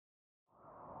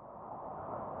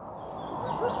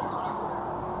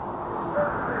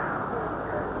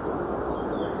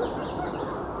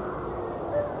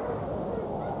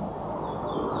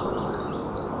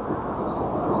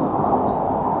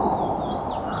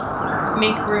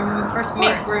make room for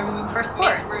sport. Make room for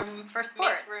sport.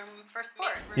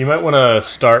 You might want to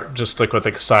start just like with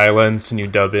like silence, and you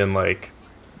dub in like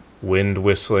wind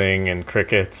whistling and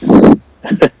crickets.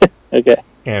 Okay.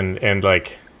 And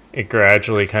like it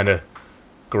gradually kind of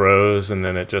grows, and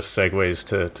then it just segues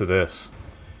to this.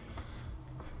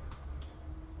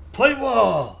 Play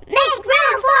ball! Make room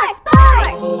for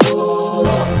sports!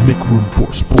 Make room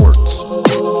for sports.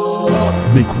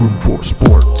 Make room for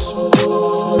sports.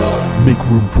 Make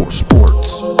room for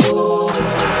sports.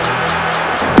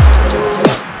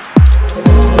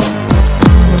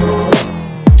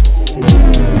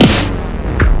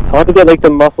 I want to get like the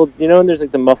muffled, you know, when there's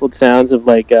like the muffled sounds of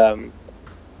like a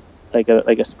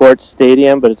sports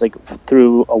stadium, but it's like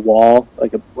through a wall,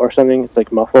 or something. It's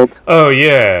like muffled. Oh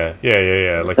yeah. Like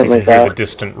you can like hear that. the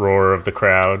distant roar of the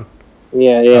crowd.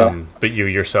 Yeah. But you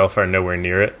yourself are nowhere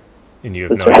near it, and you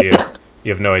have That's no right. idea.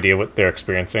 You have no idea what they're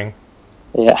experiencing.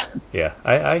 Yeah. Yeah,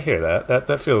 I hear that.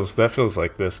 That feels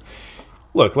like this.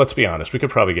 Look, let's be honest. We could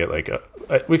probably get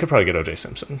O.J.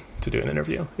 Simpson to do an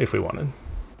interview if we wanted.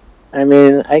 I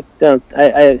mean, we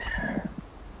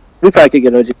probably could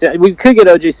get OJ. We could get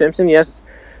OJ Simpson, yes,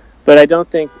 but I don't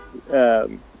think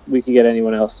we could get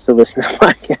anyone else to listen to the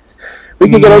podcast. We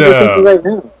could get OJ Simpson right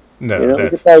now. No, You know,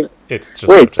 it's just.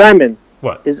 Wait, OJ. Simon.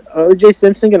 What? Is OJ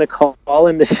Simpson going to call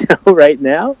in the show right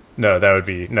now? No, that would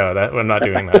be that. We're not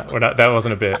doing that. We're not. That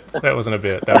wasn't a bit. That was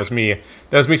me.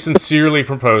 That was me sincerely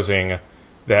proposing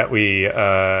that we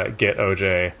get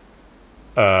OJ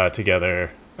together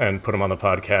and put him on the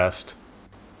podcast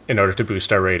in order to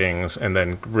boost our ratings, and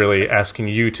then really asking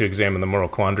you to examine the moral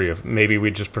quandary of maybe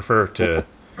we just prefer to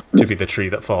be the tree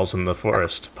that falls in the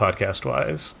forest, podcast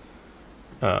wise.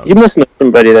 You must know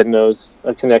somebody that knows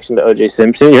a connection to OJ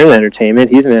Simpson. You're in entertainment.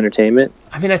 He's in entertainment.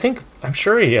 I mean, I'm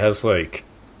sure he has, like,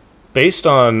 based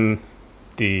on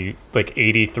the, like,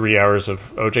 83 hours of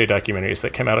OJ documentaries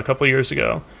that came out a couple years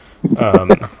ago,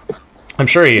 I'm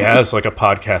sure he has, like, a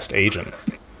podcast agent.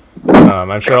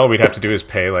 I'm sure all we'd have to do is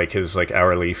pay, like, his, like,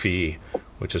 hourly fee,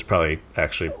 which is probably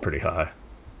actually pretty high.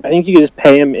 I think you could just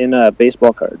pay him in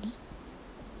baseball cards.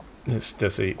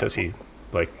 Does he,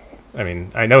 like... I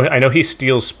mean, I know he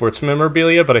steals sports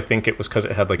memorabilia, but I think it was because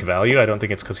it had, like, value. I don't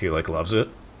think it's because he, like, loves it.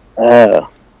 Oh.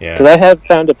 Yeah. Because I have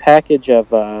found a package of,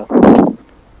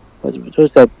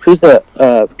 who's the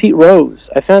Pete Rose.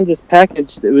 I found this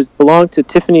package that belonged to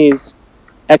Tiffany's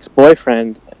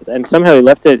ex-boyfriend, and somehow he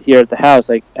left it here at the house.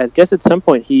 Like, I guess at some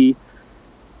point he,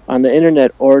 on the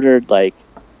internet, ordered, like,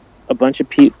 a bunch of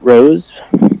Pete Rose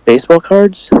baseball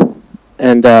cards,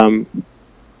 and,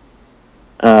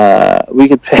 we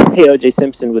could pay O.J.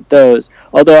 Simpson with those.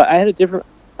 Although I had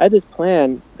this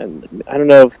plan, and I don't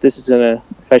know if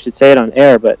I should say it on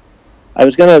air, but I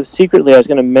was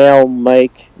gonna mail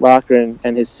Mike Loughran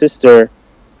and his sister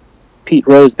Pete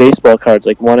Rose baseball cards,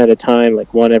 like one at a time,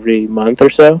 like one every month or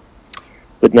so,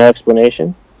 with no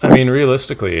explanation. I mean,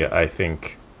 realistically, I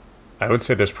would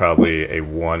say there's probably a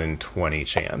 1 in 20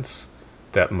 chance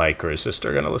that Mike or his sister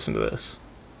are going to listen to this.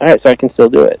 All right, so I can still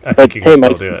do it. I think you can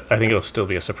still do it. I think it'll still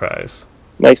be a surprise.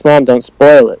 Mike's mom, don't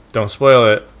spoil it. Don't spoil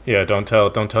it. Yeah, don't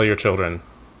tell your children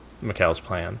Mikhail's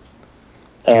plan.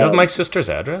 Do you have Mike's sister's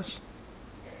address?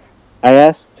 I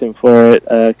asked him for it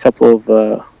a couple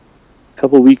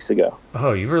weeks ago.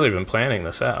 Oh, you've really been planning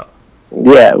this out.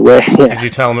 Yeah, yeah. Did you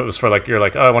tell him it was for, like, you're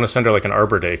like, oh, I want to send her, like, an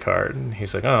Arbor Day card? And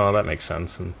he's like, oh, that makes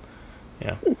sense. And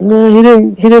yeah.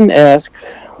 No, he didn't ask.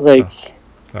 Like,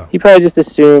 Oh. he probably just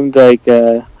assumed, like,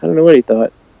 I don't know what he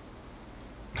thought.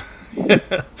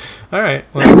 All right.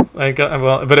 Well,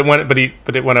 but it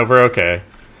went over okay.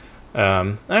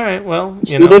 All right. Well,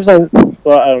 She lives on.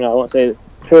 Well, I don't know. I won't say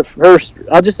her.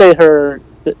 I'll just say her.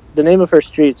 The name of her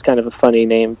street's kind of a funny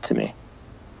name to me,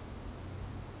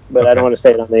 but I don't want to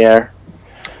say it on the air.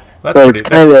 It's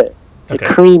kind of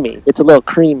creamy. It's a little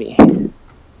creamy.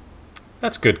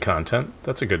 That's good content.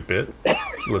 That's a good bit.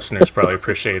 Listeners probably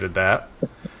appreciated that.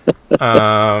 So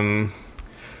I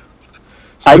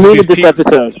needed this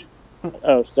episode.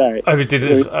 Oh, sorry. I mean,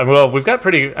 well, we've got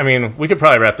pretty. I mean, we could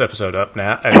probably wrap the episode up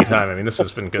now anytime. I mean, this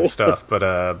has been good stuff.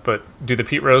 But do the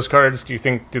Pete Rose cards? Do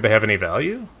they have any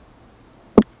value?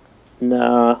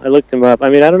 No, I looked them up. I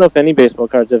mean, I don't know if any baseball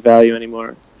cards have value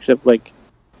anymore, except like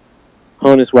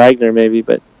Honus Wagner maybe.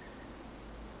 But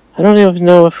I don't even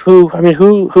know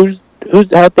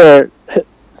who's out there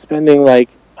spending like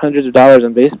hundreds of dollars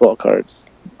on baseball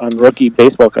cards, on rookie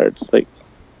baseball cards. Like,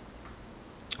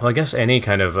 well, I guess any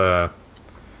kind of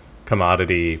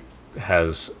commodity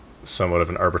has somewhat of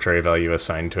an arbitrary value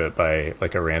assigned to it by,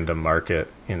 like, a random market,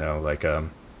 you know, like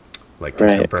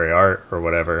contemporary art or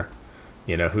whatever.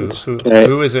 You know,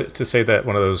 who is it to say that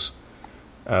one of those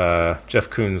Jeff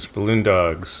Koons balloon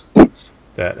dogs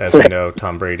that, as we know,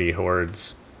 Tom Brady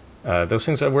hoards. Those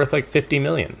things are worth like $50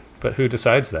 million. But who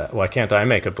decides that? Why can't I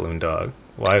make a balloon dog?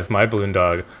 Why is my balloon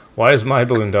dog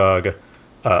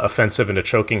offensive and a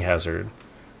choking hazard,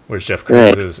 whereas Jeff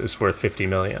Koons is worth $50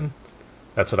 million?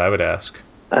 That's what I would ask.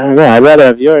 I don't know. I'd rather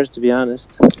have yours, to be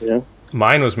honest. You know?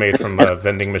 Mine was made from a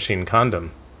vending machine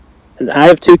condom. And I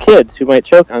have 2 kids who might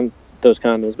choke on those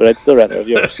condoms, but I'd still rather have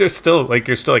yours. You're still like,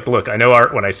 look, I know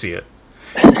art when I see it.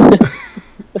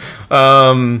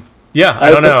 Yeah,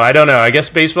 I don't know. I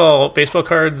guess baseball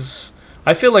cards.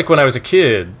 I feel like when I was a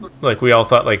kid, like we all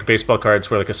thought like baseball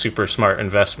cards were like a super smart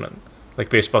investment,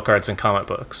 like baseball cards and comic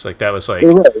books. Like that was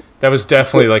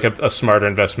definitely like a smarter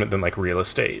investment than like real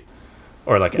estate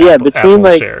or like Apple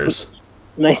like shares.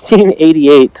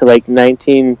 1988 to like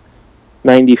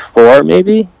 1994,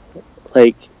 maybe,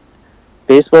 like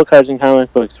baseball cards and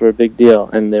comic books were a big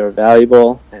deal, and they were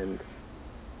valuable, and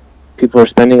people were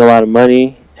spending a lot of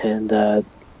money. And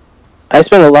I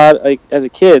spent a lot, like as a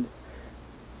kid.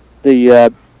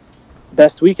 The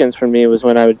best weekends for me was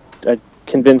when I'd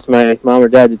convince my mom or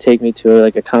dad to take me to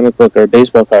like a comic book or a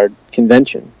baseball card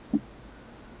convention.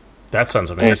 That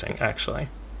sounds amazing, actually.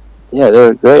 Yeah, they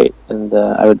were great, and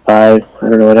I would buy, I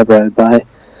don't know, whatever I would buy.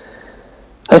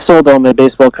 I sold all my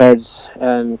baseball cards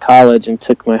in college and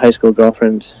took my high school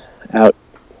girlfriend out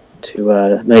to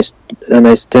a nice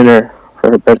dinner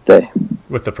for her birthday.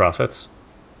 With the profits?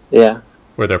 Yeah.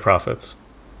 Were there profits?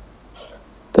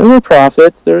 There were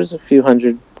profits. There was a few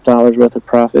 $100 worth of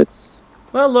profits.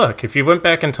 Well, look, if you went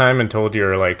back in time and told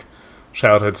your like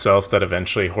childhood self that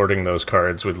eventually hoarding those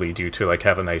cards would lead you to like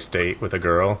have a nice date with a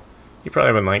girl, you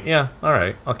probably been like, yeah, all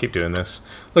right, I'll keep doing this.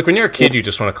 Look, when you're a kid, you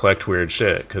just want to collect weird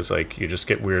shit because like you just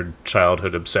get weird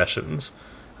childhood obsessions.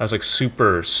 I was like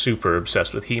super, super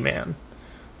obsessed with He-Man.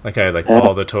 Like I had like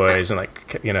all the toys and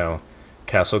like, you know,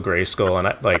 Castle Grayskull, and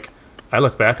I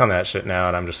look back on that shit now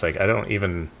and I'm just like,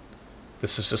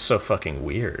 this is just so fucking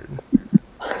weird.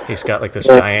 He's got like this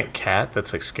giant cat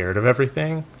that's like scared of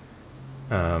everything.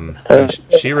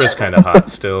 She-Ra's kind of hot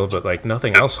still, but like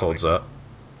nothing else holds up.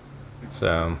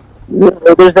 So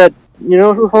there's that. You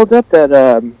know who holds up? That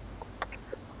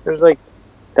there's like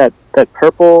that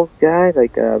purple guy,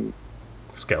 like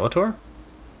Skeletor.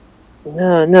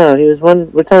 No, he was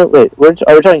one. Are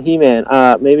we talking He-Man?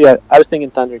 Maybe I was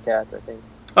thinking Thundercats. I think.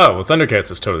 Oh well,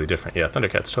 Thundercats is totally different. Yeah,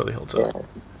 Thundercats totally holds up.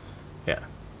 Yeah,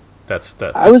 that's.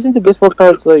 I was into baseball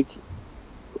cards like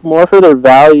more for their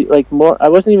value. Like more, I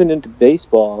wasn't even into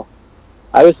baseball.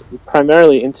 I was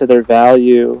primarily into their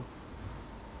value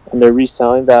and their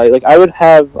reselling value. Like I would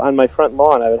have on my front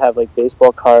lawn, I would have like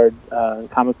baseball card,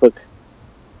 comic book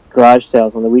garage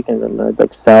sales on the weekends, and I'd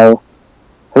like sell.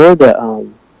 I remember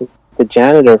the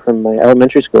janitor from my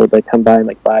elementary school would like come by and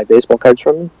like buy baseball cards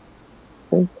from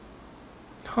me.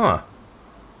 Huh.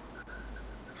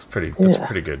 That's pretty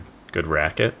good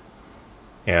racket.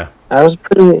 Yeah. I was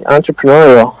pretty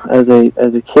entrepreneurial as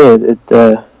a kid.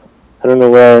 I don't know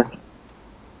where.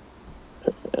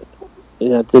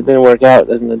 It didn't work out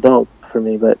as an adult for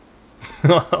me, but.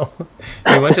 Well,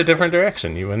 you went a different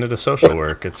direction. You went into social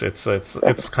work. It's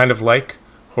kind of like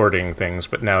hoarding things,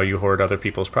 but now you hoard other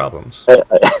people's problems. And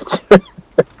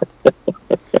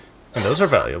those are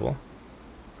valuable.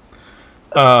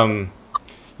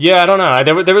 Yeah, I don't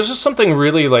know. There was just something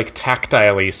really like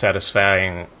tactilely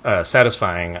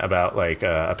satisfying about like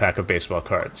a pack of baseball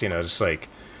cards. You know, just like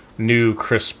new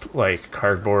crisp like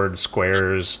cardboard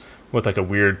squares with like a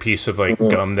weird piece of like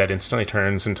gum that instantly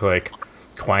turns into like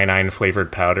quinine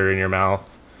flavored powder in your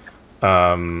mouth.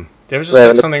 There was just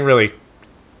like something really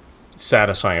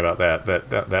satisfying about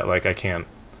that like I can't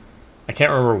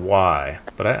remember why,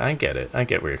 but I get it. I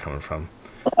get where you're coming from.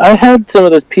 I had some of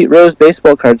those Pete Rose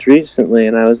baseball cards recently,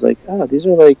 and I was like, oh, these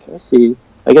are like, let's see.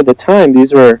 Like at the time,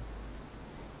 these were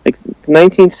like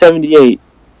 1978.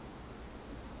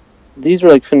 These were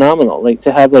like phenomenal. Like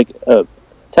to have like a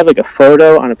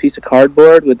photo on a piece of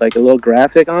cardboard with like a little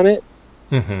graphic on it.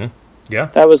 Mm-hmm. Yeah.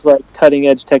 That was like cutting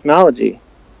edge technology.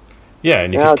 Yeah,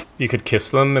 and you could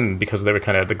kiss them, and because they were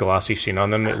kind of the glossy sheen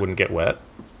on them, it wouldn't get wet.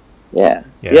 Yeah.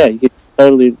 You could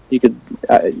totally. You could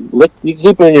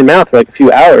keep them in your mouth for like a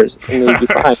few hours, and they'd be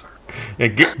fine. Yeah,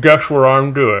 guess what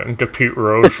I'm doing to Pete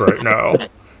Rose right now,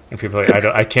 and people are like,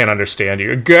 I can't understand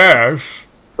you. Guess.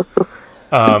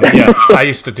 Yeah, I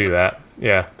used to do that.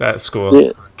 Yeah, that at school.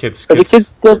 Yeah. Kids. The kids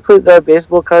still put their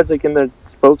baseball cards like in the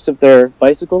spokes of their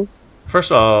bicycles?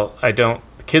 First of all, I don't.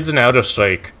 Kids now just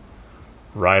like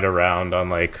ride around on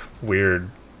like weird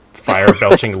fire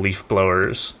belching leaf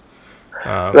blowers.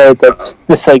 Right, that's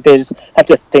like they just have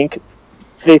to think.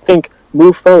 They think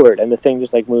move forward, and the thing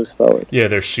just like moves forward. Yeah,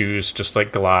 their shoes just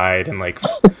like glide and like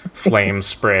flames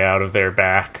spray out of their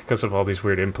back because of all these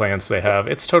weird implants they have.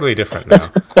 It's totally different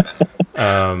now.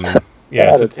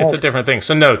 Yeah, it's a different thing.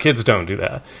 So no, kids don't do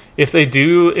that. If they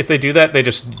do that, they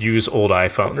just use old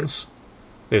iPhones.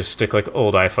 They just stick like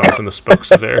old iPhones in the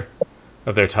spokes of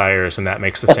their tires, and that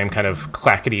makes the same kind of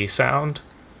clackety sound.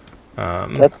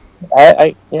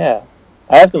 I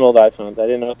have some old iPhones. I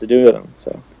didn't know what to do with them.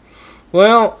 So,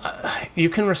 well, you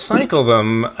can recycle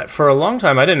them. For a long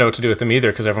time, I didn't know what to do with them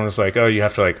either because everyone was like, "Oh, you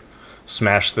have to like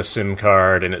smash the SIM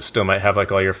card, and it still might have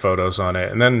like all your photos on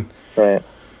it." And then, right.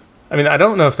 I mean, I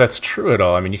don't know if that's true at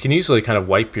all. I mean, you can easily kind of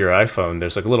wipe your iPhone.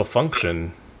 There's like a little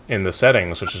function in the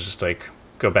settings, which is just like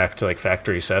go back to like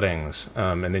factory settings,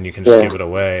 and then you can just give it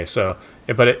away. So,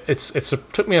 but it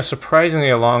took me a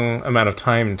surprisingly long amount of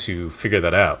time to figure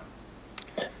that out.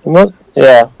 Most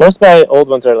of my old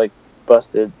ones are like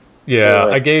busted. Yeah,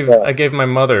 I gave my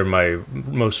mother my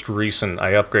most recent.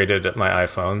 I upgraded my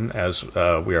iPhone as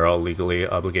we are all legally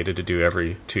obligated to do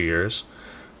every 2 years,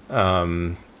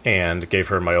 and gave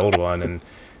her my old one,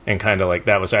 and kind of like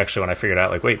that was actually when I figured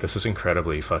out like, wait, this is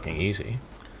incredibly fucking easy.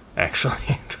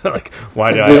 Actually, like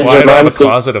why do I have a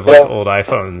closet of like old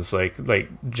iPhones like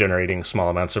generating small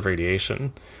amounts of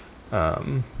radiation?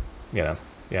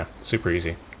 Yeah, super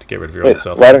easy to get rid of your old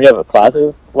cell phone. Why don't you have a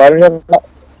closet? Why don't you have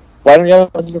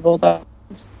a closet of old iPhones?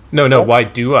 No. Why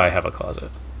do I have a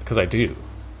closet? Because I do.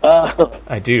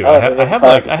 I do. Oh,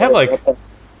 I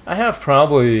have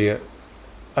probably.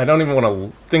 I don't even want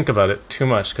to think about it too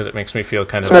much because it makes me feel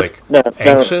kind of like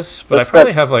anxious. But I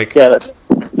probably have like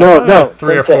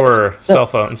 3 or 4 cell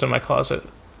phones in my closet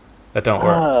that don't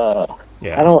work.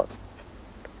 Yeah,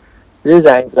 it is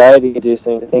anxiety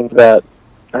inducing to think about.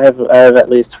 I have at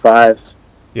least 5.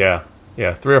 Yeah.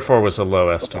 3 or 4 was a low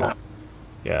estimate.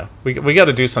 Yeah, we got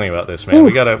to do something about this, man.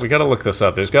 We gotta look this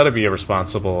up. There's got to be a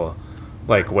responsible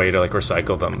like way to like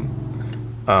recycle them.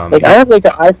 I have like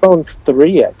an iPhone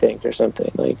 3, I think, or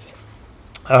something like.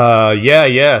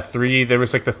 3. There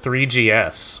was like the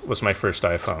 3GS was my first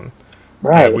iPhone.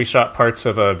 Right. We shot parts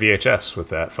of a VHS with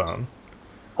that phone.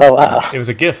 Oh wow! It was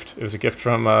a gift. It was a gift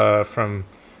from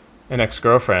an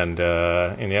ex-girlfriend,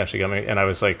 and yeah, she got me. And I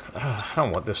was like, I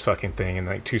don't want this fucking thing. And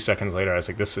like 2 seconds later, I was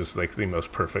like, this is like the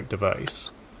most perfect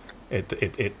device.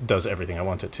 It does everything I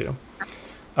want it to.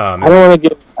 I don't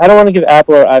want to give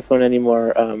Apple or iPhone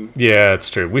anymore. Yeah, it's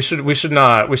true. We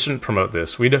shouldn't promote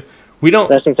this. We don't.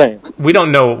 That's what I'm saying. We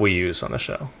don't know what we use on the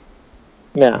show.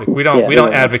 No, like, we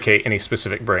don't advocate any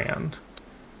specific brand.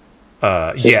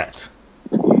 Yet.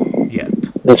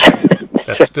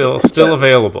 That's still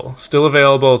available. Still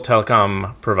available,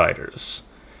 telecom providers.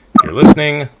 If you're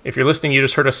listening, you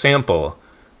just heard a sample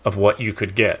of what you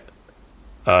could get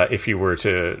if you were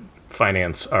to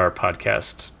finance our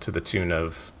podcast to the tune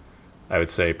of, I would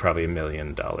say, probably $1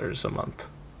 million a month.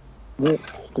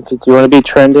 If you want to be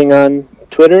trending on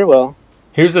Twitter, well...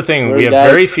 Here's the thing. We have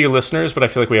very few listeners, but I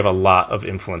feel like we have a lot of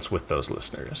influence with those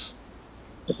listeners.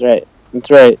 That's right.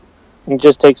 It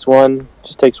just takes one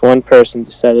person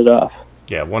to set it off.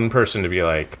 Yeah, one person to be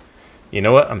like, you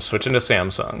know what? I'm switching to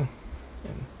Samsung.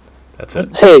 And that's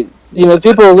it. Hey,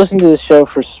 people listen to this show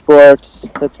for sports.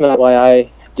 That's not why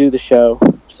I do the show.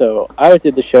 So I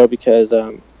did the show because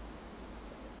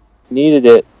needed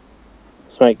it.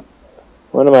 It's my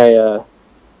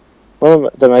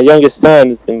my youngest son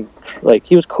has been like,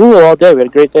 he was cool all day. We had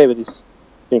a great day, but he's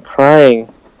been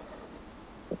crying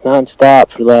nonstop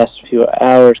for the last few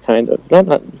hours, kind of.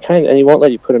 And he won't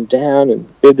let you put him down.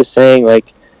 And Bib is saying,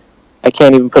 like, I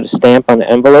can't even put a stamp on the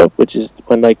envelope, which is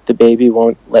when, like, the baby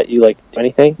won't let you, like, do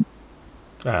anything.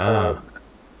 Okay.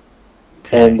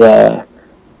 And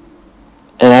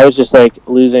I was just, like,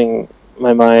 losing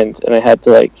my mind, and I had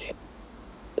to, like,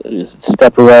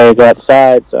 step away, go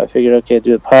outside. So I figured, okay,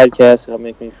 do a podcast. It'll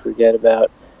make me forget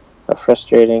about how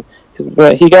frustrating.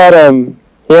 Because he got a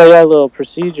little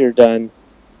procedure done.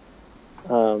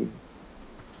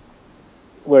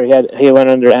 Where he went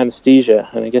under anesthesia,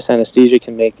 and I guess anesthesia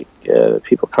can make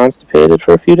people constipated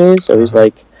for a few days. So he's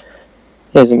like,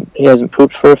 he hasn't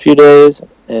pooped for a few days,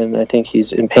 and I think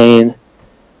he's in pain.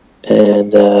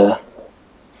 And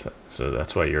so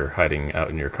that's why you're hiding out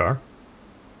in your car.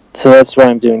 So that's why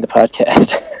I'm doing the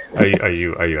podcast. Are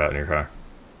you out in your car?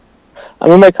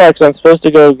 I'm in my car because I'm supposed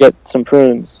to go get some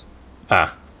prunes.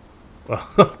 Ah, well,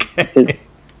 okay.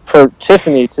 For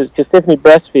Tiffany, because Tiffany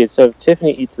breastfeeds, so if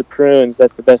Tiffany eats the prunes,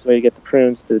 that's the best way to get the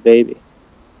prunes to the baby.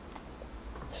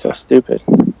 So stupid.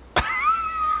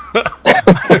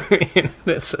 I mean,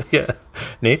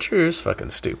 nature is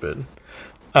fucking stupid.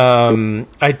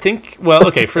 I think, well,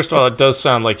 okay, first of all, it does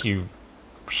sound like you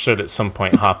should at some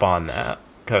point hop on that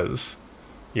because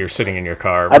you're sitting in your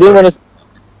car. I didn't want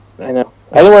to. I know.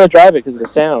 I didn't want to drive it because of the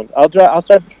sound. I'll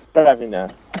start driving now.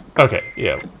 Okay.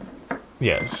 Yeah.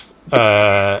 Yes.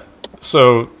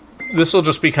 So this will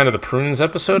just be kind of the prunes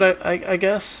episode, I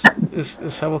guess.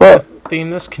 Is how we'll kind of theme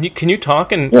this. Can you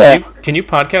talk and can you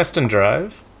podcast and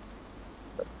drive?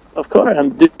 Of course,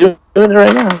 I'm doing it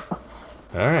right now.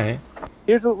 All right.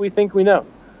 Here's what we think we know: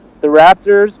 the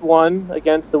Raptors won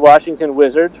against the Washington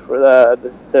Wizards for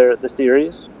the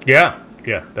series. Yeah,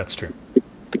 that's true.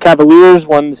 The Cavaliers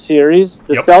won the series.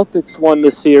 The Yep. Celtics won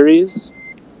the series.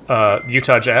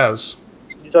 Utah Jazz.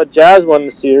 Utah Jazz won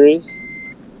the series.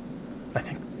 I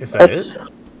think is that it?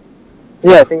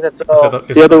 I think that's all.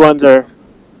 Is The that other ones are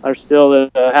still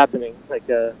happening, like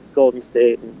Golden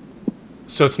State.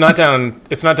 So it's not down.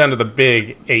 It's not down to the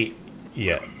Big 8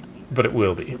 yet, but it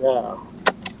will be. No,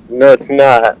 it's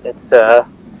not. It's I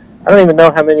don't even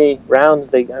know how many rounds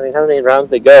they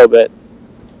go, but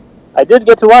I did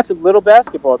get to watch a little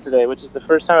basketball today, which is the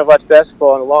first time I've watched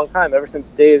basketball in a long time, ever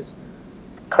since Dave's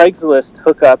Craigslist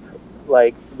hookup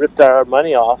ripped our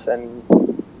money off and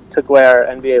took away our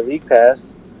NBA League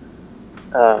Pass.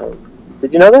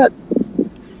 Did you know that?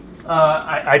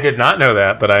 I did not know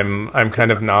that, but I'm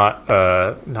kind of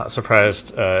not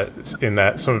surprised in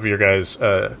that some of your guys'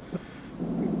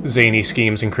 zany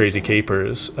schemes and crazy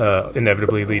capers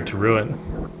inevitably lead to ruin.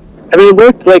 I mean, it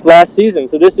worked last season.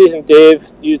 So this season, Dave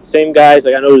used the same guys.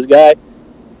 I know his guy.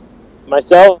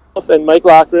 Myself and Mike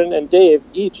Loughran and Dave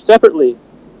each separately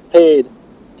paid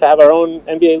to have our own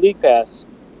NBA League Pass,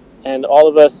 and all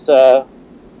of us, our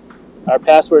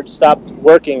passwords stopped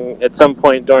working at some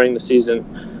point during the season,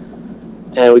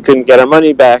 and we couldn't get our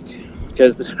money back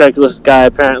because the Craigslist guy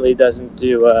apparently doesn't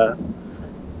do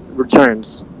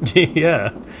returns.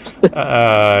 Yeah.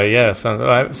 Yeah.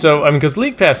 So I mean, because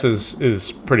League Pass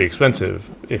is pretty expensive.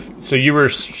 So you were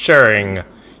sharing,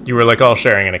 all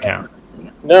sharing an account.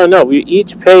 No, we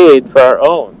each paid for our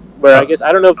own. Where I guess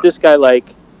I don't know if this guy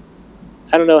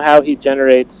I don't know how he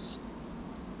generates.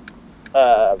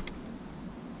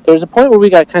 There's a point where we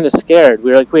got kind of scared.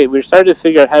 We were like, wait, we started to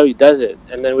figure out how he does it,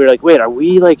 and then we were like, wait, are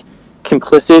we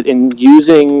complicit in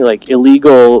using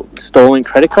illegal stolen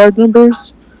credit card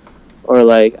numbers? Or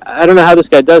I don't know how this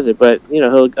guy does it, but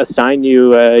he'll assign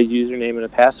you a username and a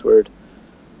password,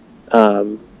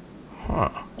 and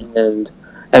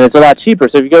it's a lot cheaper.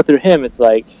 So if you go through him, it's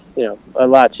a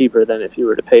lot cheaper than if you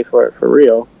were to pay for it for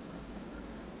real.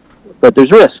 But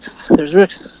there's risks. There's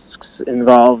risks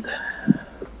involved.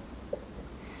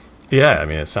 Yeah, I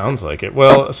mean, it sounds like it.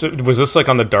 Well, so was this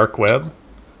on the dark web?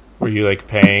 Were you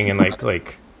paying and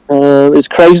Is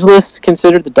Craigslist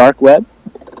considered the dark web?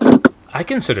 I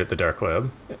consider it the dark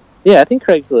web. Yeah, I think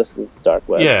Craigslist is the dark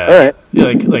web. Yeah. All right.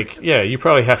 Yeah, you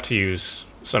probably have to use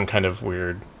some kind of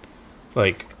weird,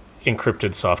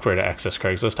 encrypted software to access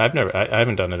Craigslist. I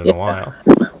haven't done it in a while.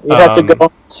 You have to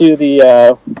go to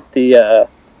the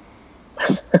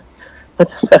what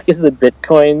the fuck is the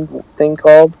Bitcoin thing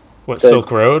called? What,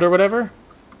 Silk Road or whatever?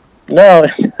 No.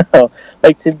 To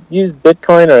use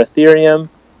Bitcoin or Ethereum.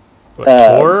 What,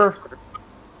 Tor?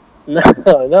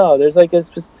 No. There's a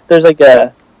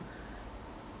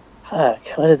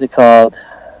what is it called?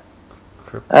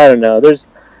 I don't know. There's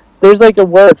a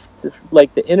word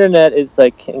the internet is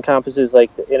encompasses the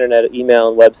internet, email,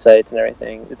 and websites and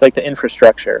everything. It's the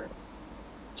infrastructure.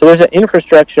 So there's an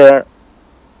infrastructure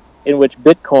in which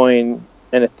Bitcoin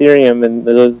and Ethereum and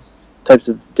those types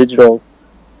of digital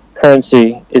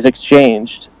currency is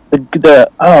exchanged.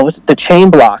 What's it? The chain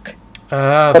block.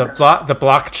 The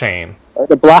blockchain.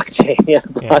 The blockchain, yeah,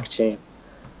 the blockchain.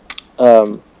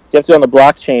 You have to be on the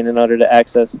blockchain in order to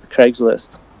access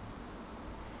Craigslist.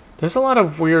 There's a lot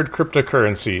of weird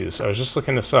cryptocurrencies. I was just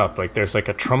looking this up. There's a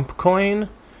Trump coin,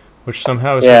 which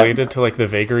somehow is related to the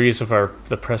vagaries of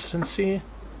the presidency.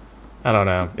 I don't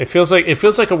know. It feels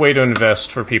like a way to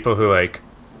invest for people who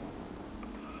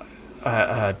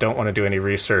don't want to do any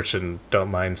research and don't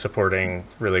mind supporting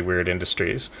really weird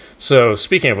industries. So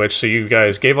speaking of which, so you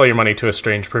guys gave all your money to a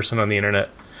strange person on the internet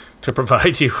to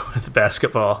provide you with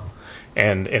basketball,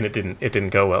 and it didn't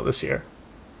go well this year.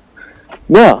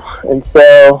 No, and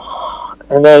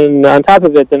then on top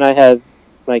of it, then I have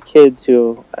my kids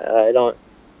who I don't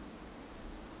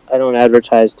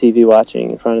advertise TV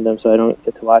watching in front of them, so I don't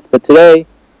get to watch. But today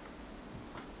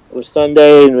it was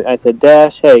Sunday, and I said,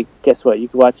 Dash, hey, guess what? You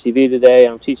can watch TV today.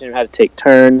 I'm teaching them how to take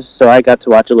turns, so I got to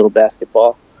watch a little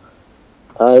basketball.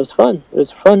 It was fun. It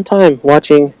was a fun time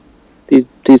watching these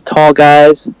tall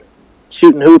guys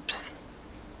shooting hoops.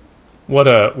 What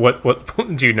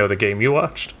do you know the game you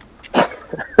watched?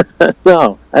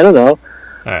 No, I don't know.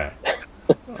 All right.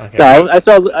 Okay. No, I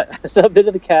saw a bit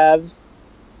of the Cavs.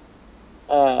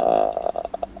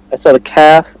 I saw the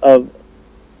calf of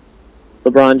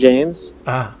LeBron James.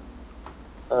 Ah,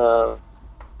 Uh,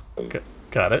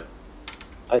 got it.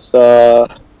 I saw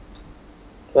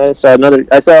another.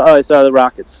 I saw the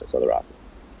Rockets. I saw the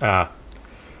Rockets, Ah,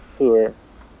 who were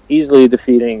easily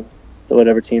defeating the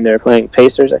whatever team they were playing.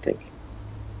 Pacers, I think.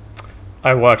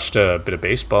 I watched a bit of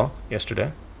baseball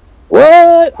yesterday.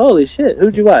 What? Holy shit!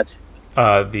 Who'd you watch?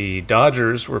 The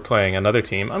Dodgers were playing another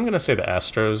team. I'm going to say the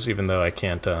Astros, even though I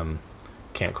can't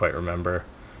quite remember.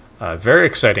 Very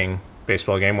exciting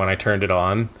baseball game. When I turned it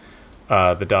on,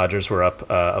 the Dodgers were up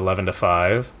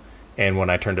 11-5, and when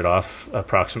I turned it off,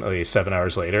 approximately 7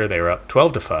 hours later, they were up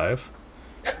 12-5.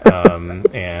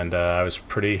 And I was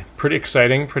pretty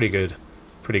exciting, pretty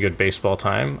good baseball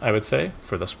time, I would say,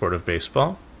 for the sport of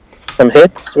baseball. Some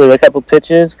hits. Were there a couple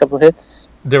pitches? A couple hits?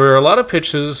 There were a lot of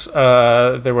pitches.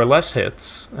 There were less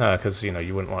hits because you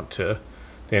wouldn't want the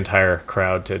entire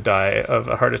crowd to die of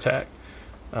a heart attack.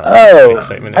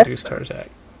 Excitement-induced heart attack.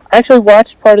 I actually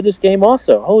watched part of this game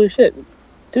also. Holy shit,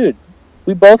 dude!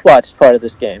 We both watched part of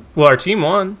this game Well, our team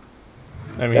won.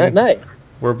 I mean, that night.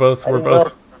 we're both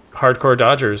hardcore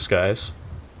Dodgers guys.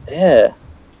 Yeah,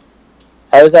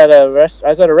 I was at a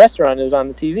restaurant. It was on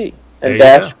the TV, and There you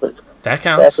Dash That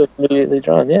counts. Dash was immediately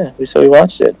drawn. Yeah, so we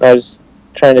watched it. I was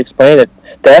trying to explain it.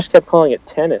 Dash kept calling it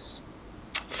tennis.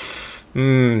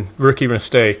 Rookie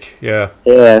mistake. Yeah.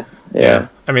 Yeah.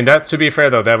 I mean, to be fair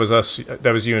though, that was us.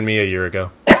 That was you and me a year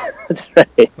ago. That's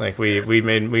right. Like we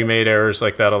made errors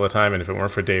like that all the time, and if it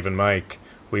weren't for Dave and Mike,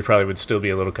 we probably would still be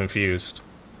a little confused.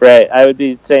 Right. I would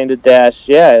be saying to Dash,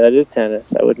 "Yeah, that is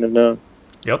tennis." I wouldn't have known.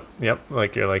 Yep.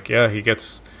 Like you're like, yeah, he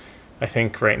gets. I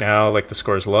think right now, like the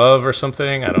score's love or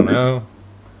something. I don't know.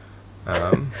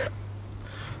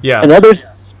 Yeah. Another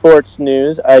sports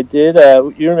news. I did.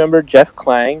 You remember Jeff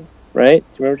Klang, right?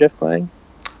 Do you remember Jeff Klang?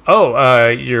 Oh,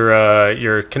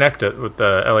 you're connected with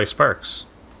the LA Sparks.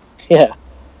 Yeah.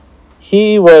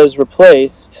 He was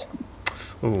replaced.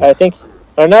 Ooh. I think,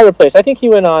 or not replaced. I think he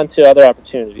went on to other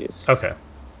opportunities. Okay.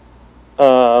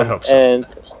 I hope so. And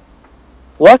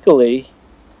luckily,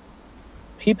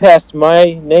 he passed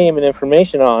my name and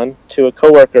information on to a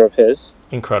coworker of his,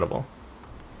 Incredible.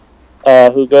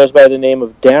 who goes by the name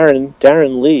of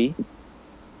Darren Lee.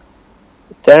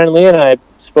 Darren Lee and I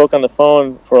spoke on the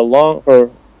phone for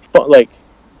like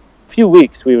a few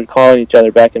weeks. We would call each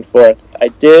other back and forth.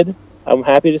 I'm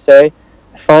happy to say,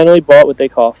 I finally bought what they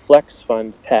call Flex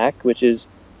Fund Pack, which is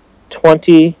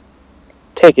 20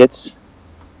 tickets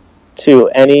to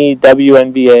any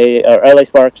WNBA or LA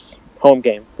Sparks home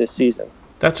game this season.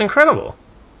 That's incredible.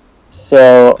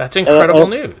 So That's incredible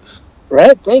news.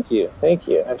 Right? Thank you.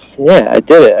 Yeah, I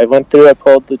did it. I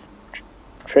pulled the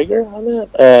trigger on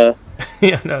that.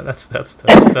 Yeah, no, that's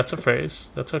a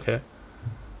phrase. That's okay.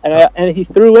 And he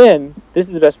threw in. This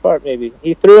is the best part, maybe.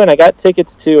 He threw in. I got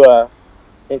tickets to.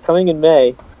 And coming in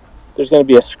May, there's going to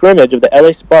be a scrimmage of the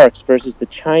LA Sparks versus the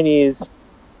Chinese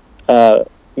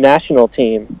national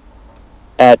team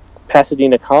at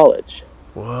Pasadena College.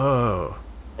 Whoa.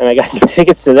 And I got some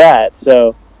tickets to that,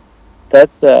 so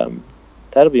that's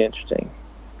that'll be interesting.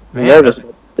 I'm Man, nervous.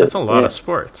 that's a lot of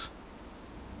sports.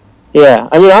 Yeah,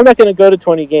 I mean, I'm not going to go to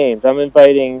 20 games. I'm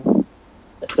inviting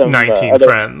some 19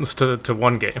 friends to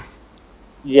one game.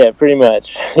 Yeah, pretty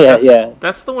much. Yeah.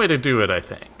 That's the way to do it, I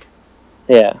think.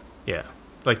 Yeah. Yeah.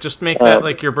 Like, just make that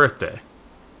like your birthday.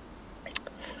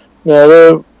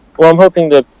 No, I'm hoping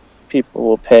that people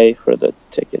will pay for the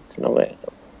tickets. No way.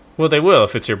 Well, they will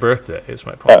if it's your birthday, is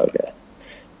my point. Oh, okay.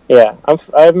 Yeah,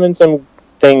 I'm in some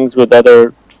things with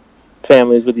other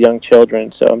families with young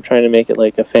children, so I'm trying to make it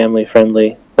like a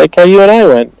family-friendly, like how you and I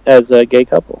went as a gay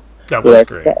couple. That was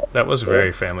great. That was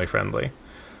very family-friendly.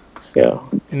 So,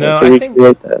 no, I think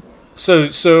that.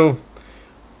 So,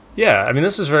 yeah. I mean,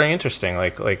 this is very interesting.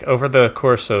 Like over the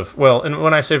course of and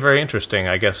when I say very interesting,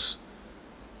 I guess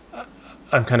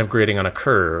I'm kind of grading on a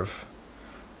curve.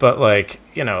 But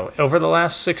over the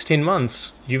last 16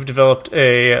 months, you've developed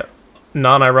a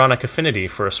non-ironic affinity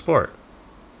for a sport.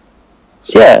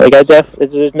 So, yeah, like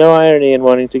there's no irony in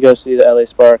wanting to go see the LA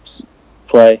Sparks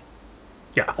play.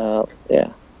 Yeah.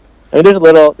 Yeah. I mean,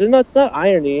 it's not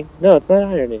irony. No, it's not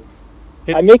irony.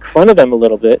 I make fun of them a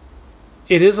little bit.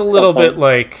 It is a little bit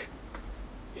like...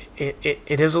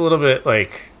 It is a little bit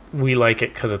like we like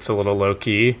it because it's a little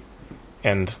low-key,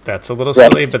 and that's a little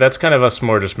silly, but that's kind of us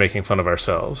more just making fun of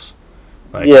ourselves.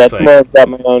 It's more about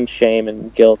my own shame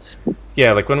and guilt.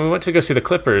 Yeah, like when we went to go see the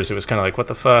Clippers, it was kind of like, what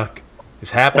the fuck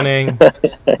is happening?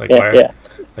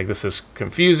 Like, this is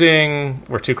confusing.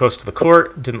 We're too close to the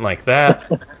court. Didn't like that.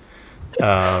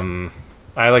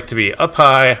 I like to be up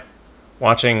high,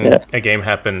 watching Yeah. a game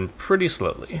happen pretty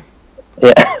slowly.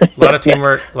 Yeah. A lot of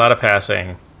teamwork, a lot of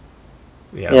passing.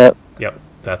 Yeah. Yep. Yep.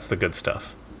 That's the good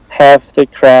stuff. Half the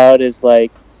crowd is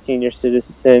like senior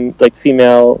citizen, like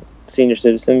female senior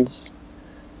citizens.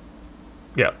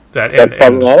 Yeah. That Is that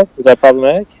problematic? Is that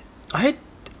problematic?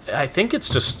 I think it's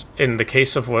just in the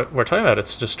case of what we're talking about,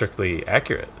 it's just strictly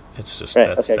accurate. It's just Right,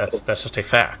 that's okay, that's cool. that's just a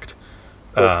fact.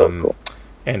 Cool.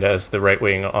 And as the right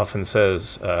wing often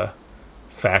says,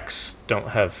 facts don't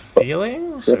have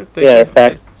feelings. Or they Yeah,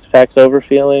 say- facts over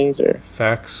feelings, or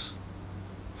Facts.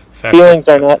 feelings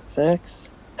are not facts.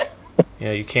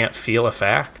 Yeah, you can't feel a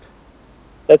fact.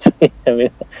 That's I mean,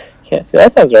 can't feel.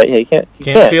 That sounds right. Yeah, you can't. You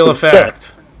Can't feel a You can't.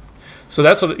 fact. So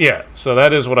that's what. Yeah. So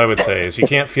that is what I would say is you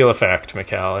can't feel a fact,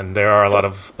 Mikal, and there are a lot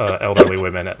of elderly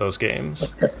women at those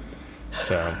games.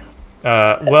 So,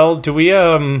 well, do we?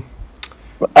 Are you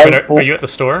at the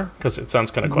store? Because it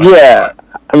sounds kind of quiet. Yeah,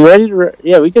 I'm ready to.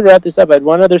 Yeah, we could wrap this up. I had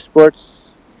one other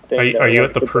sports thing. Are you, that are I you wanted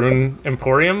at the to- Prune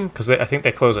Emporium? Because I think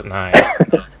they close at 9.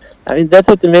 I mean, that's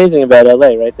what's amazing about LA,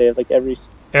 right? They have like every.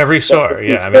 Every store,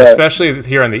 yeah. I mean, especially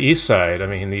here on the east side. I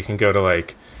mean, you can go to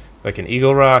like an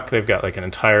Eagle Rock. They've got like an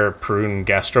entire prune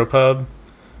gastropub.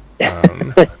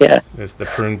 Yeah. There's the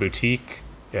Prune Boutique.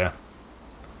 Yeah.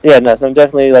 Yeah, no. So I'm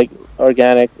definitely like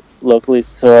organic, locally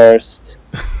sourced.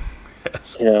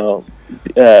 Yes. You know,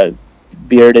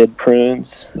 bearded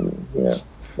prunes. Yeah.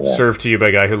 Yeah. Served to you by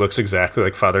a guy who looks exactly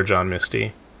like Father John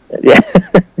Misty. Yeah.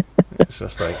 It's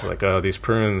just like oh, these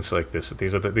prunes like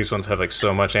these ones have like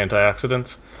so much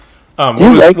antioxidants. Do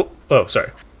you Oh,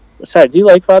 sorry. Sorry. Do you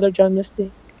like Father John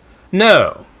Misty?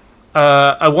 No,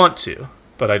 I want to,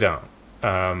 but I don't.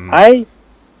 I'll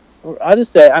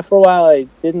just say, for a while I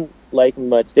didn't like him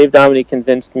much. Dave Dominique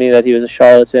convinced me that he was a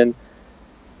charlatan.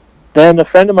 Then a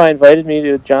friend of mine invited me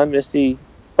to a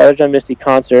Father John Misty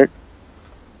concert,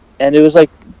 and it was like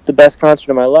the best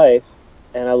concert of my life,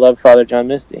 and I love Father John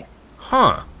Misty.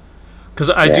 Huh? Because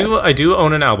I do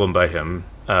own an album by him.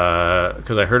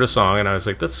 Because I heard a song and I was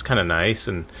like, that's kind of nice,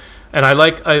 and I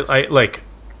like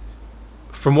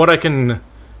from what I can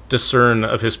discern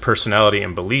of his personality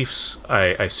and beliefs,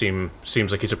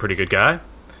 seems like he's a pretty good guy.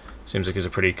 Seems like he's a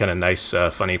pretty kind of nice,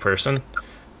 funny person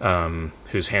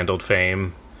who's handled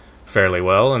fame fairly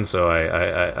well, and so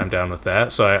I'm down with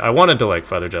that. So I wanted to like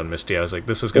Father John Misty. I was like,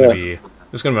 this is gonna be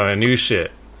my new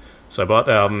shit. So I bought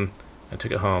the album, I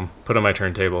took it home, put it on my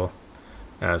turntable,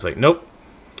 and I was like, nope,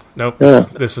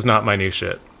 this is not my new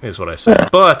shit, is what I said.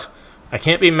 But I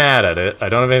can't be mad at it. I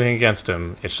don't have anything against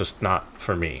him. It's just not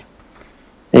for me.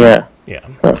 Yeah. Yeah.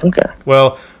 Oh, okay.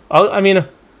 Well, I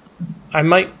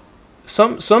might.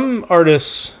 Some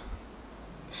artists,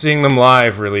 seeing them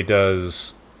live really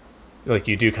does, like,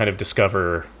 you do kind of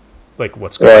discover like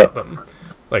what's good about them,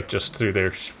 like just through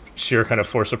their sheer kind of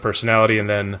force of personality,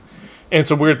 and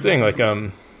it's a weird thing. Like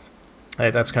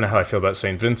that's kind of how I feel about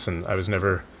Saint Vincent. I was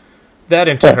never that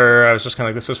into her. I was just kind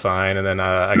of like, this is fine, and then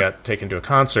I got taken to a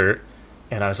concert,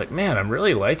 and I was like, man, I'm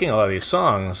really liking a lot of these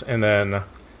songs, and then.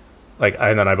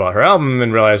 And then I bought her album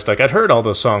and realized like I'd heard all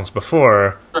those songs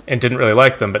before and didn't really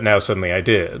like them, but now suddenly I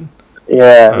did.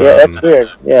 Yeah, that's weird.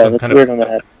 Yeah, some that's kind weird of- on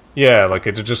that. Yeah, like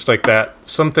it's just like that.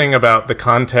 Something about the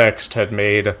context had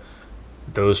made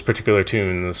those particular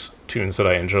tunes that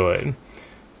I enjoyed.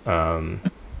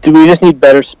 Do we just need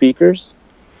better speakers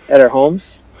at our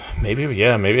homes? Maybe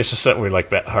it's just that we're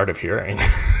like that hard of hearing.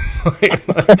 like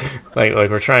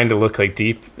we're trying to look like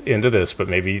deep into this, but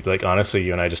maybe like honestly,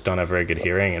 you and I just don't have very good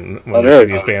hearing. And when we see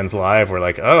these bands live, we're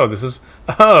like,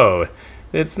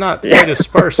 it's not quite as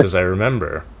sparse as I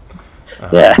remember.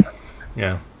 Yeah.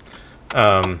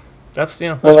 That's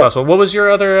possible. What was your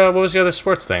other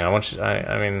sports thing?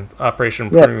 I mean,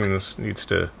 Operation Prunes needs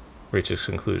to reach its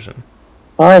conclusion.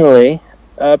 Finally,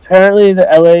 apparently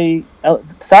the LA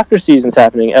soccer season's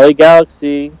happening. LA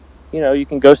Galaxy, you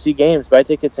can go see games, buy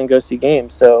tickets and go see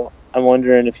games. So I'm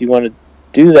wondering if you want to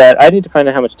do that. I need to find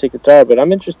out how much tickets are, but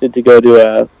I'm interested to go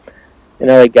to an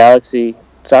LA Galaxy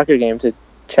soccer game to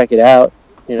check it out.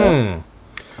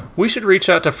 We should reach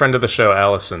out to friend of the show,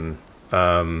 Allison.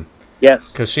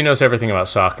 Yes, because she knows everything about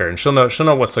soccer, and she'll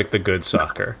know what's like the good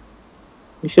soccer.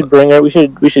 We should bring her. We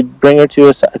should bring her to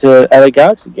a LA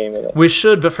Galaxy game with us. We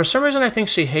should, but for some reason I think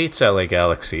she hates LA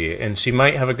Galaxy, and she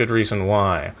might have a good reason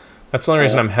why. That's the only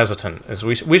reason I'm hesitant. Is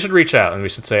we should reach out and we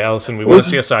should say, Allison, we want to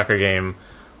see a soccer game.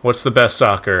 What's the best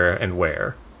soccer and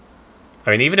where?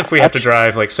 I mean, even if we have to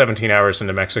drive like 17 hours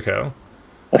into Mexico,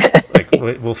 like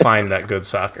we'll find that good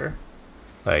soccer.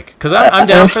 Like, because I'm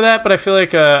down for that, but I feel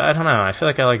like I don't know. I feel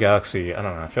like LA Galaxy. I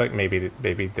don't know. I feel like maybe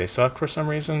they suck for some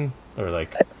reason, or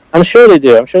like I'm sure they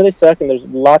do. I'm sure they suck, and there's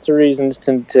lots of reasons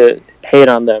to hate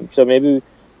on them. So maybe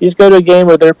you just go to a game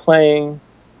where they're playing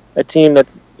a team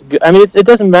that's good. I mean, it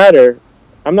doesn't matter.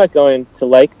 I'm not going to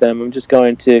like them. I'm just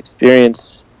going to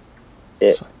experience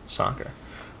it. Soccer.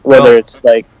 Whether Well- it's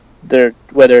like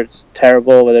whether it's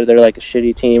terrible, whether they're like a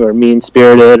shitty team or mean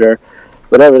spirited or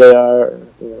whatever they are.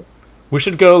 You know. We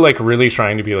should go like really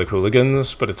trying to be like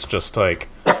hooligans, but it's just like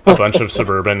a bunch of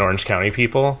suburban Orange County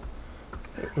people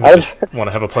who I- just want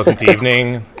to have a pleasant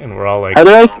evening, and we're all like, Are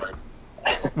they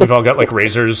like we've all got like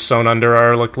razors sewn under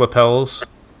our like lapels.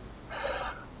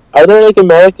 Are there like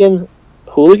American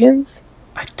hooligans?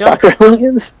 I don't. Soccer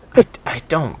hooligans? I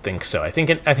don't think so. I think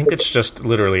it's just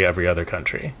literally every other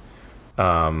country.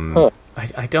 Huh.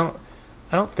 I don't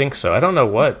think so. I don't know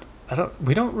what.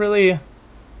 We don't really.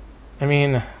 I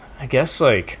mean, I guess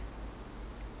like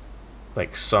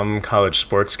some college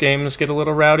sports games get a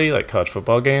little rowdy, like college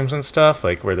football games and stuff,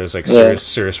 like where there's like Yeah.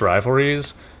 serious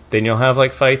rivalries. Then you'll have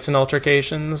like fights and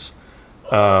altercations.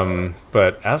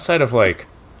 But outside of like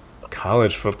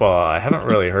college football, I haven't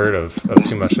really heard of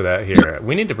too much of that here.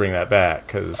 We need to bring that back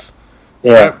because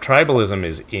Yeah. tribalism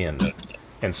is in,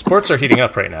 and sports are heating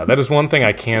up right now. That is one thing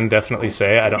I can definitely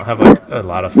say. I don't have like a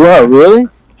lot of. Whoa, really?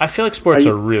 I feel like sports Are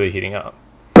you- are really heating up.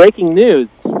 Breaking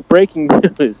news. Breaking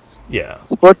news. Yeah,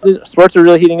 Sports are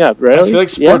really heating up, right? I feel like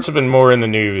sports have been more in the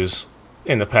news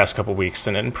in the past couple weeks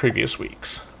than in previous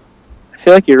weeks. I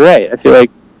feel like you're right. I feel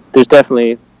like there's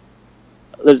definitely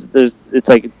it's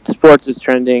like sports is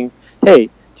trending. Hey,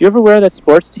 do you ever wear that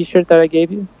sports T-shirt that I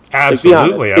gave you?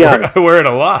 Absolutely, be honest. I wear it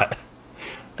a lot.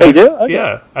 Oh, you do? Okay.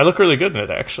 Yeah, I look really good in it,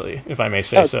 actually, if I may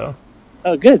say Oh. so.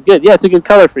 Oh, good. Yeah, it's a good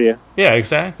color for you. Yeah,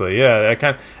 exactly. Yeah,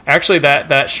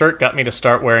 that shirt got me to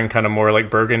start wearing kind of more like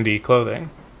burgundy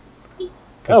clothing.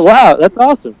 'Cause- Oh, wow, that's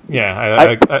awesome. Yeah,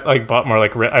 I like bought more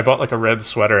like I bought like a red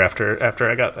sweater after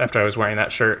I was wearing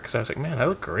that shirt because I was like, man, I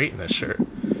look great in this shirt.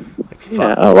 Like, Yeah.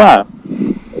 fuck. Oh, wow.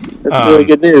 That's really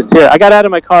good news. Here, I got out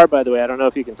of my car, by the way. I don't know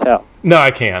if you can tell. No, I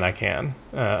can. Okay.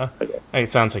 It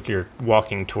sounds like you're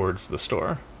walking towards the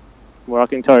store. I'm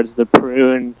walking towards the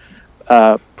Prune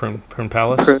Prune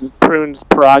Palace. Prune's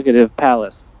Prerogative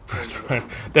Palace.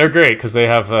 They're great because they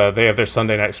have their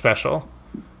Sunday night special.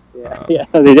 Yeah.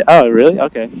 They do. Oh, really?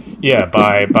 Okay. Yeah,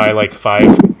 buy like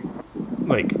 5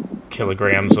 like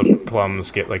kilograms of plums,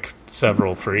 get like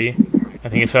several free. I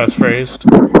think it's how it's phrased.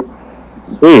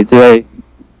 Sweet. Do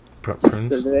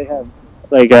Prunes. they have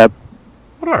like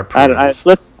What are I don't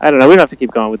prunes? I don't know. We don't have to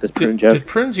keep going with this prune joke. Did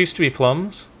prunes used to be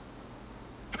plums?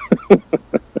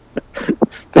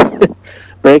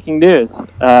 Breaking news.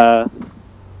 Yeah,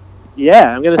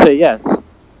 I'm gonna say yes.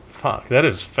 Fuck, that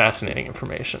is fascinating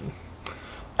information.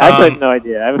 I actually have no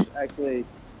idea. I was actually.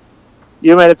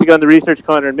 You might have to go in the research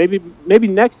corner, and maybe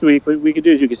next week what we could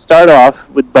do is you could start off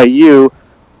by you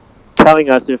telling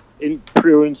us if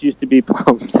prunes used to be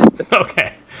plums.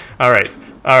 Okay, all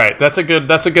right. That's a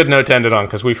good note to end it on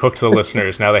because we've hooked the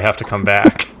listeners. Now they have to come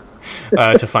back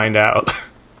to find out.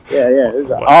 Yeah. This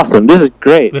is awesome. This is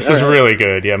great. This All is right. really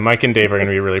good. Yeah, Mike and Dave are going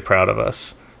to be really proud of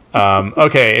us.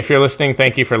 Okay, if you're listening,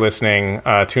 thank you for listening.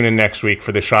 Tune in next week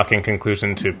for the shocking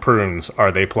conclusion to Prunes.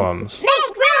 Are they plums?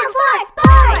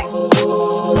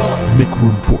 Make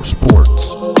room for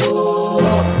sports!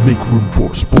 Make room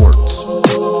for sports. Make room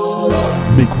for sports.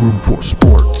 Make room for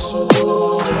sports.